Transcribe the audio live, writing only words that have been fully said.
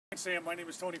Sam. My name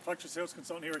is Tony Fletcher, sales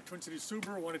consultant here at Twin Cities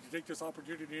Subaru. I wanted to take this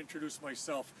opportunity to introduce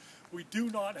myself. We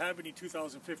do not have any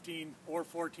 2015 or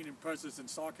 14 Imprezas in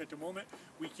stock at the moment.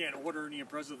 We can't order any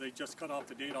Impreza. They just cut off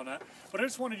the date on that. But I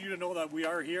just wanted you to know that we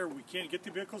are here. We can't get the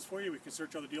vehicles for you. We can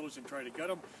search other dealers and try to get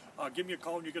them. Give me a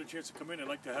call when you get a chance to come in. I'd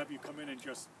like to have you come in and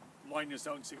just line this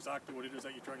out and see exactly what it is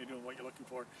that you're trying to do and what you're looking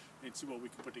for, and see what we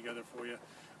can put together for you.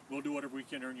 We'll do whatever we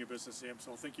can to earn your business, Sam.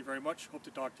 So thank you very much. Hope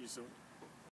to talk to you soon.